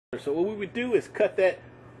So what we would do is cut that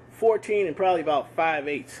 14 and probably about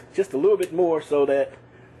 5/8, just a little bit more so that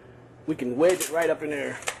we can wedge it right up in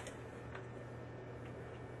there.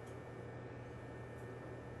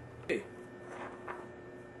 Okay.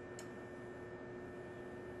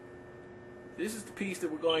 This is the piece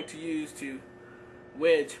that we're going to use to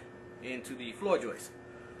wedge into the floor joist.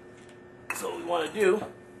 So what we want to do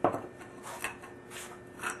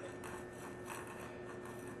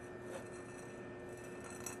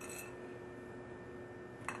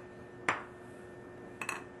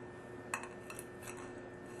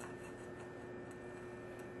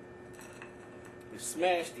is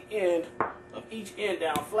smash the end of each end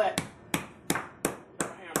down flat.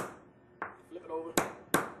 Hammer. Flip it over.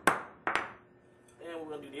 Then we're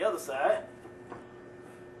going to do the other side.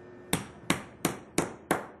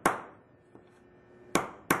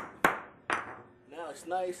 Now it's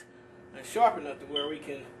nice and sharp enough to where we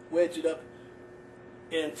can wedge it up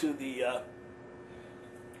into the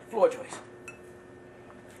floor joist.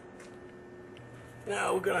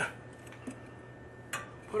 Now we're going to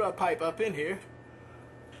put our pipe up in here.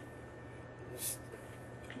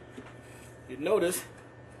 You notice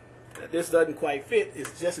that this doesn't quite fit.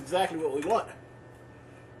 It's just exactly what we want,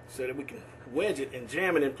 so that we can wedge it and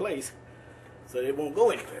jam it in place so that it won't go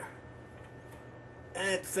anywhere. And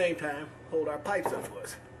at the same time, hold our pipes up for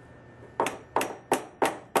us.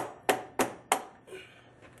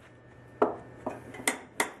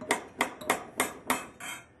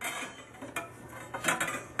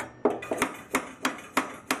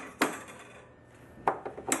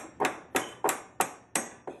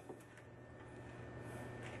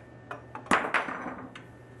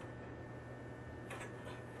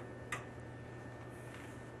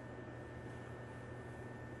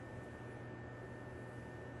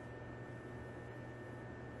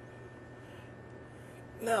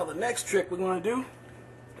 Now the next trick we're going to do,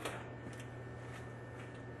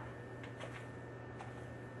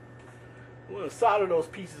 we're going to solder those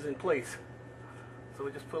pieces in place. So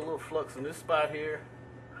we just put a little flux in this spot here,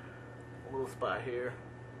 a little spot here,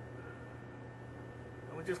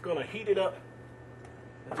 and we're just going to heat it up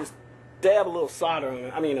and just dab a little solder on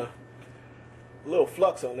it, a little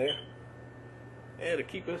flux on there, and to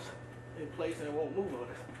keep us in place and it won't move on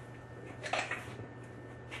us.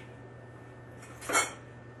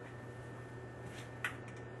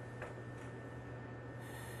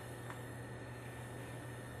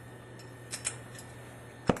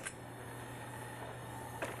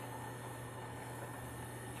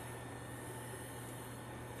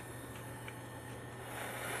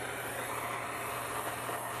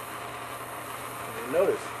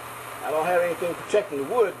 Notice, I don't have anything protecting the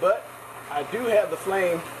wood, but I do have the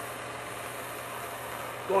flame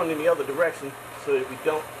going in the other direction so that we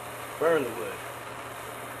don't burn the wood.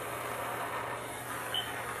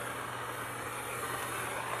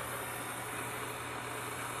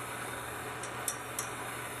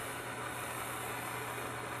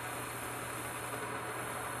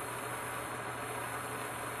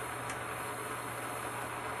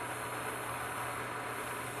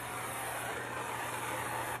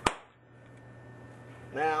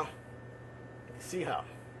 Now, you can see how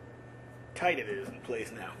tight it is in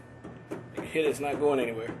place now. You can hit it, it's not going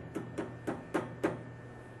anywhere.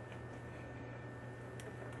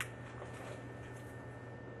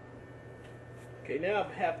 Okay, now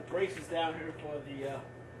I have the braces down here for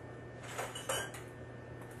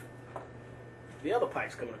the other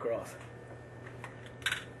pipes coming across.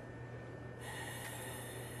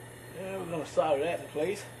 Now we're going to solder that in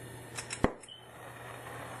place.